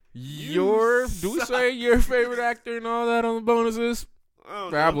Do we say your favorite actor and all that on the bonuses?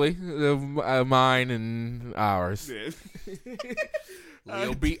 Probably. Mine and ours. Yeah.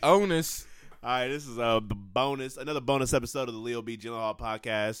 Leo B. Onus. All right, this is another bonus episode of the Leo B. Gyllenhaal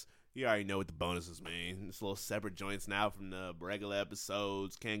podcast. You already know what the bonuses mean. It's little separate joints now from the regular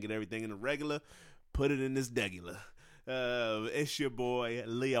episodes. Can't get everything in the regular. Put it in this degular. It's your boy,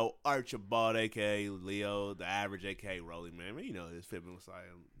 Leo Archibald, a.k.a. Leo, the average, a.k.a. Rolling Man. You know this Pippin was like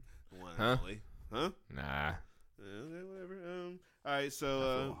one and only. Huh? Nah. Okay, whatever. All right, so...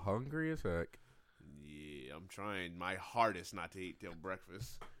 I feel hungry as heck. Yeah, I'm trying my hardest not to eat till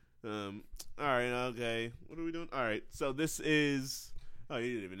breakfast. All right, okay. What are we doing? All right, so this is... Oh, you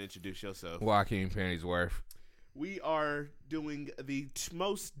didn't even introduce yourself. Joaquin Pennyworth. We are doing the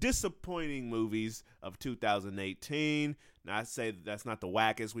most disappointing movies of 2018. Now, I say that's not the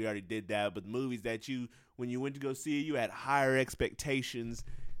wackest. We already did that. But movies that when you went to go see it, you had higher expectations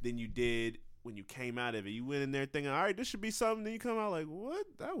than you did when you came out of it. You went in there thinking, all right, this should be something. Then you come out like, what?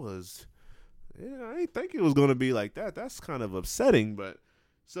 That was... Yeah, I didn't think it was going to be like that. That's kind of upsetting, but...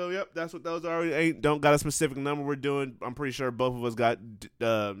 So, yep, that's what those are. Don't got a specific number we're doing. I'm pretty sure both of us got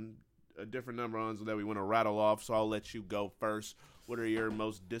a different number on that we want to rattle off, so I'll let you go first. What are your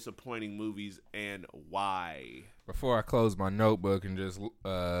most disappointing movies and why? Before I closed my notebook and just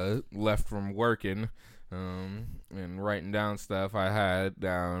left from working and writing down stuff, I had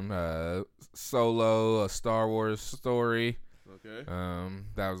down Solo, A Star Wars Story. Okay.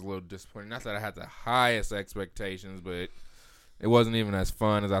 That was a little disappointing. Not that I had the highest expectations, but it wasn't even as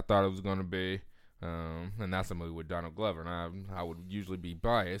fun as I thought it was going to be. And that's a movie with Donald Glover, and I would usually be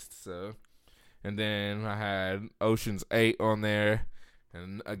biased. So, and then I had Ocean's 8 on there,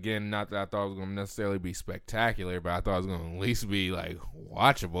 and again, not that I thought it was going to necessarily be spectacular, but I thought it was going to at least be like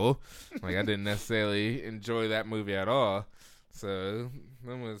watchable. Like I didn't necessarily enjoy that movie at all. So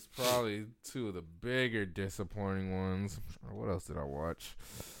that was probably two of the bigger disappointing ones. What else did I watch?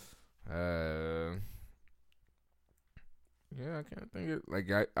 Yeah, I can't think of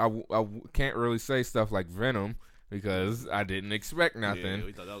like I can't really say stuff like Venom because I didn't expect nothing. Yeah,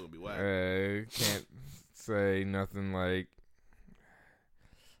 we thought that was gonna be whack. Can't say nothing like.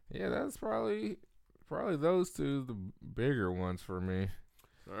 Yeah, that's probably those two the bigger ones for me.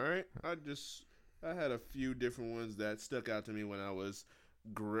 All right, I had a few different ones that stuck out to me when I was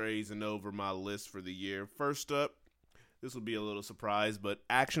grazing over my list for the year. First up, this will be a little surprise, but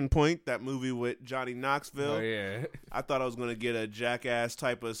Action Point, that movie with Johnny Knoxville. Oh, yeah. I thought I was going to get a Jackass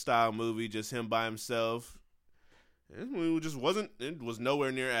type of style movie, just him by himself. This movie just wasn't, it was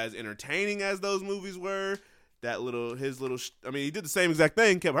nowhere near as entertaining as those movies were. He did the same exact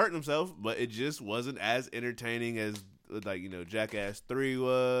thing, kept hurting himself, but it just wasn't as entertaining as, Jackass 3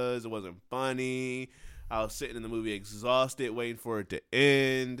 was. It wasn't funny. I was sitting in the movie exhausted, waiting for it to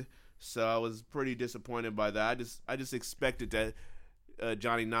end. So I was pretty disappointed by that. I just expected that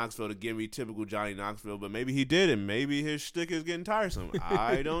Johnny Knoxville to give me typical Johnny Knoxville, but maybe he did, and maybe his shtick is getting tiresome.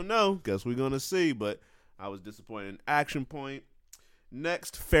 I don't know. Guess we're gonna see. But I was disappointed in Action Point.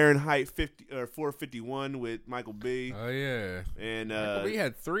 Next, Fahrenheit 451 with Michael B. Oh yeah. And Michael B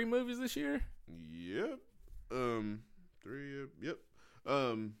had 3 movies this year. Yep. 3. Yep.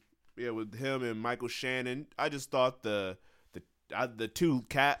 Yeah, with him and Michael Shannon. I just thought the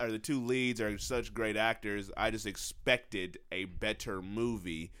two leads are such great actors. I just expected a better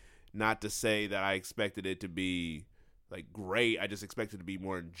movie. Not to say that I expected it to be like great. I just expected it to be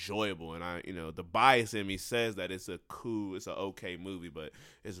more enjoyable. And the bias in me says that it's an okay movie, but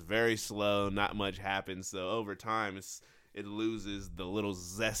it's very slow. Not much happens. So over time, it loses the little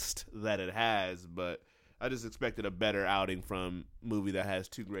zest that it has. But I just expected a better outing from a movie that has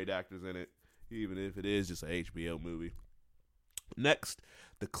 2 great actors in it, even if it is just an HBO movie. Next,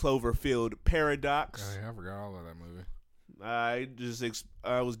 The Cloverfield Paradox. Oh, yeah, I forgot all about that movie. I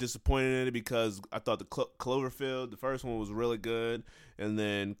was disappointed in it because I thought the Cloverfield, the first one was really good, and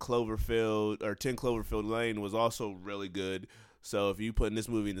then 10 Cloverfield Lane was also really good. So if you put this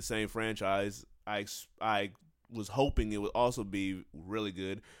movie in the same franchise, I was hoping it would also be really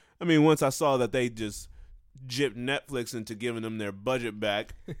good. I mean, once I saw that they just gypped Netflix into giving them their budget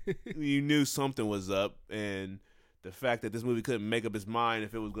back, you knew something was up, and the fact that this movie couldn't make up its mind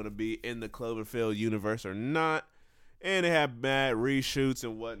if it was going to be in the Cloverfield universe or not. And it had bad reshoots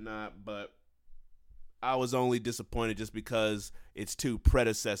and whatnot, but I was only disappointed just because its 2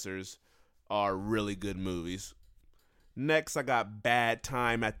 predecessors are really good movies. Next, I got Bad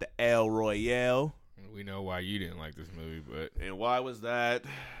Time at the El Royale. We know why you didn't like this movie, but... And why was that?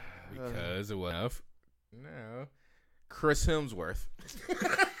 Because it was enough. No. Chris Hemsworth.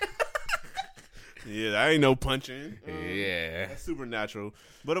 Yeah, that ain't no punching. Yeah. That's supernatural.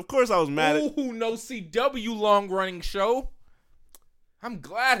 But of course I was mad at... Ooh, no CW long-running show. I'm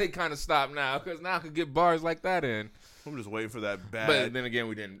glad it kind of stopped now, because now I could get bars like that in. I'm just waiting for that bad... But then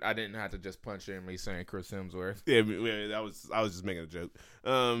again, I didn't have to just punch in me saying Chris Hemsworth. Yeah, I was just making a joke.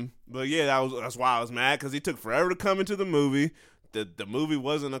 But yeah, that's why I was mad, because he took forever to come into the movie. The movie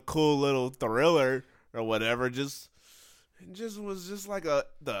wasn't a cool little thriller or whatever. It just was just like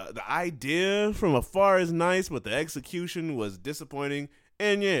the idea from afar is nice, but the execution was disappointing.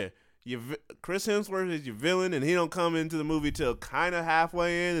 And yeah, Chris Hemsworth is your villain, and he don't come into the movie till kind of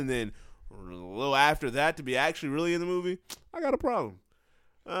halfway in, and then a little after that to be actually really in the movie. I got a problem.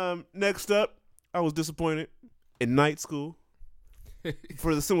 Next up, I was disappointed in Night School.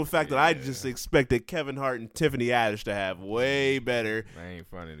 For the simple fact that I just expected Kevin Hart and Tiffany Haddish to have way better. They ain't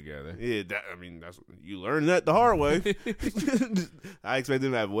funny together. Yeah, that's you learn that the hard way. I expected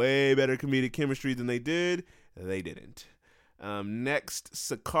them to have way better comedic chemistry than they did. They didn't. Next,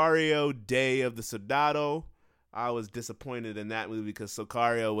 Sicario: Day of the Soldado. I was disappointed in that movie because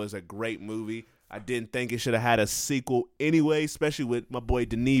Sicario was a great movie. I didn't think it should have had a sequel anyway, especially with my boy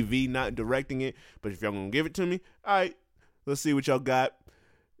Denis V not directing it. But if y'all gonna give it to me, all right. Let's see what y'all got.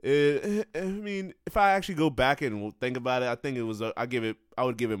 I mean, if I actually go back and think about it, I think it was. I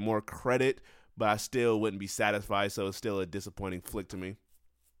would give it more credit, but I still wouldn't be satisfied. So it's still a disappointing flick to me.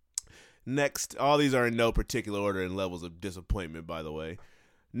 Next, all these are in no particular order and levels of disappointment, by the way.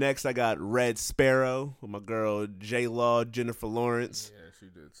 Next, I got Red Sparrow with my girl J Law, Jennifer Lawrence. Yeah, she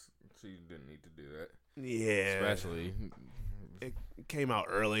did. She didn't need to do that. Yeah, Especially. It came out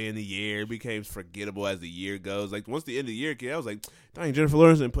early in the year. It became forgettable as the year goes. Like, once the end of the year came, I was like, dang, Jennifer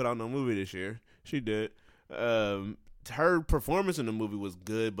Lawrence didn't put out no movie this year. She did. Her performance in the movie was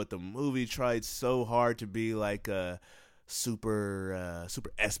good, but the movie tried so hard to be like a super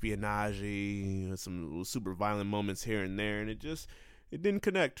espionage-y, with some super violent moments here and there, and it didn't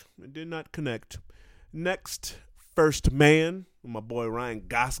connect. It did not connect. Next, First Man with my boy Ryan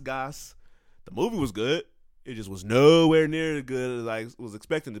Gosling. The movie was good. It just was nowhere near as good as I was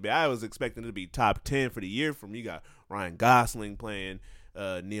expecting to be. I was expecting it to be top 10 for the year. From you got Ryan Gosling playing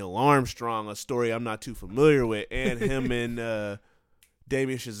Neil Armstrong, a story I'm not too familiar with, and him and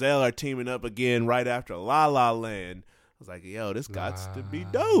Damien Chazelle are teaming up again right after La La Land. I was like, yo, this got to be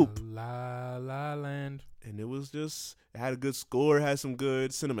dope. La La Land. And it had a good score, had some good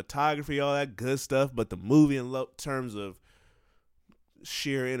cinematography, all that good stuff, but the movie in terms of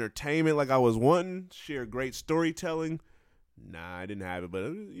sheer entertainment like I was wanting, sheer great storytelling, nah, I didn't have it.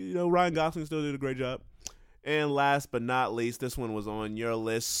 But, Ryan Gosling still did a great job. And last but not least, this one was on your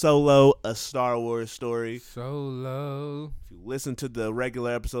list, Solo, A Star Wars Story. Solo. If you listen to the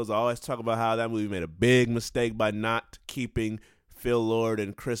regular episodes, I always talk about how that movie made a big mistake by not keeping Phil Lord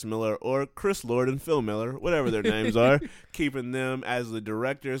and Chris Miller, or Chris Lord and Phil Miller, whatever their names are, keeping them as the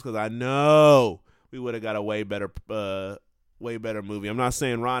directors, because I know we would have got a way better movie. I'm not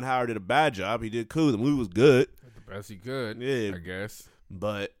saying Ron Howard did a bad job. He did cool. The movie was good. The best he could, yeah, I guess.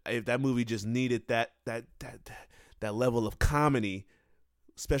 But if that movie just needed that level of comedy,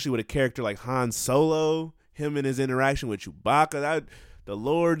 especially with a character like Han Solo, him and his interaction with Chewbacca, the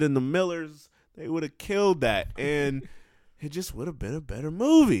Lord and the Millers, they would have killed that. And it just would have been a better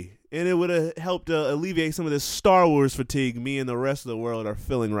movie. And it would have helped alleviate some of this Star Wars fatigue me and the rest of the world are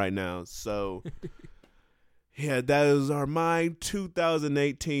feeling right now. So... yeah, that is my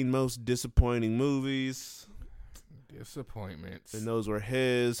 2018 most disappointing movies. Disappointments. And those were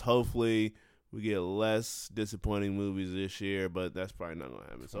his. Hopefully, we get less disappointing movies this year, but that's probably not going to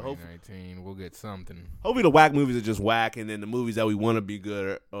happen. So 2019, we'll get something. Hopefully, the whack movies are just whack, and then the movies that we want to be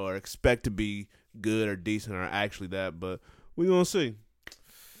good or expect to be good or decent are actually that. But we're going to see.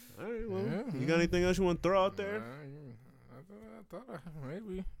 All right, well, yeah. You got anything else you want to throw out there? I thought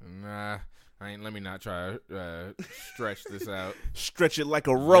maybe. Nah. Let me not try to stretch this out. Stretch it like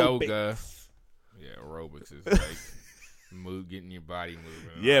a rope. Yoga. Yeah, aerobics is like getting your body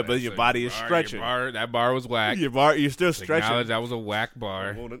moving. Yeah, but your body is stretching. That bar was whack. You're still stretching. Acknowledge that was a whack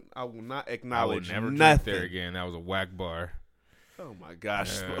bar. I will not acknowledge I will never nothing. drink there again. That was a whack bar. Oh my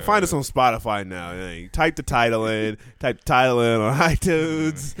gosh! Find us on Spotify now. Hey, type the title in. Type the title in on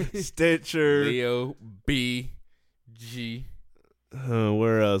iTunes, Stitcher, Leo BG.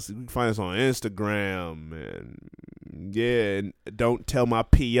 Where else? You can find us on Instagram, and and don't tell my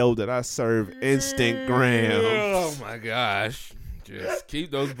PO that I serve Instantgram. Oh my gosh! Just keep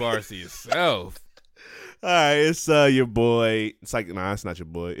those bars to yourself. All right, it's your boy. It's like, nah, it's not your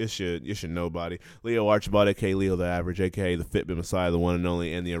boy. It's your nobody. Leo Archibald, aka Leo the Average, aka the Fitbit Messiah, the one and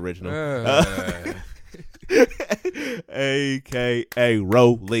only, and the original. AKA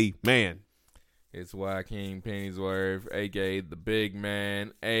Rolly Man. It's Joaquin Pennyworth, a.k.a. the big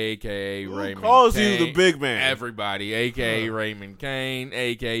man, a.k.a. Who Raymond calls Kane. you the big man? Everybody, a.k.a. Raymond Kane,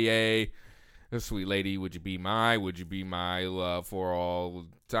 a.k.a. the sweet lady. Would you be my love for all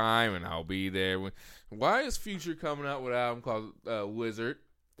time? And I'll be there. Why is Future coming out with an album called Wizard?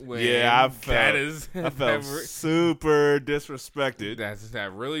 I felt super disrespected.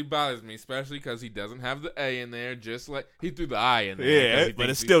 That really bothers me, especially because he doesn't have the A in there. Just like he threw the I in there. Yeah, but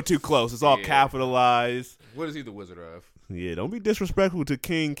it's still too close. It's all capitalized. What is he the wizard of? Yeah, don't be disrespectful to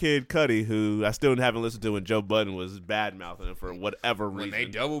King Kid Cudi, who I still haven't listened to when Joe Budden was bad-mouthing him for whatever reason. When they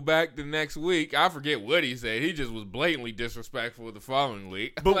double back the next week, I forget what he said. He just was blatantly disrespectful the following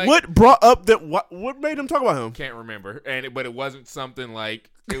week. But what brought up that? What made him talk about him? Can't remember. But it wasn't something like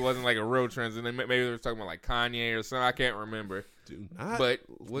it wasn't like a real trend. And maybe they were talking about like Kanye or something. I can't remember. But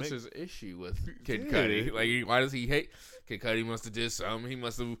what's his issue with Kid Cudi? Like, why does he hate? Kid Cudi must have did something. He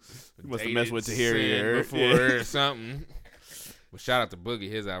must have messed with Tahiri before or something. Well, shout out to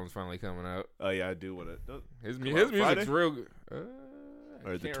Boogie. His album's finally coming out. Oh, yeah, I do want to. His music's real good.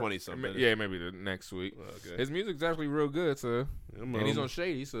 Or the 20-something. Yeah, maybe the next week. Okay. His music's actually real good, so. And he's on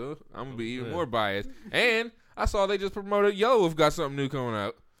Shady, so I'm going to be even more biased. And I saw they just promoted Yellow Wolf got something new coming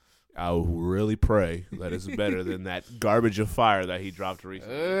out. I really pray that it's better than that garbage of fire that he dropped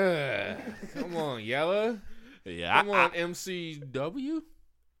recently. Come on, Yellow. Yeah, Come on, MCW.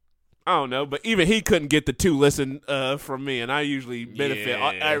 I don't know, but even he couldn't get the 2 listen from me, and I usually benefit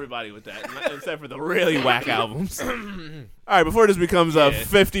everybody with that, except for the really whack albums. All right, before this becomes a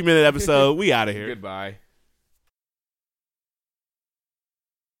 50-minute episode, we out of here. Goodbye.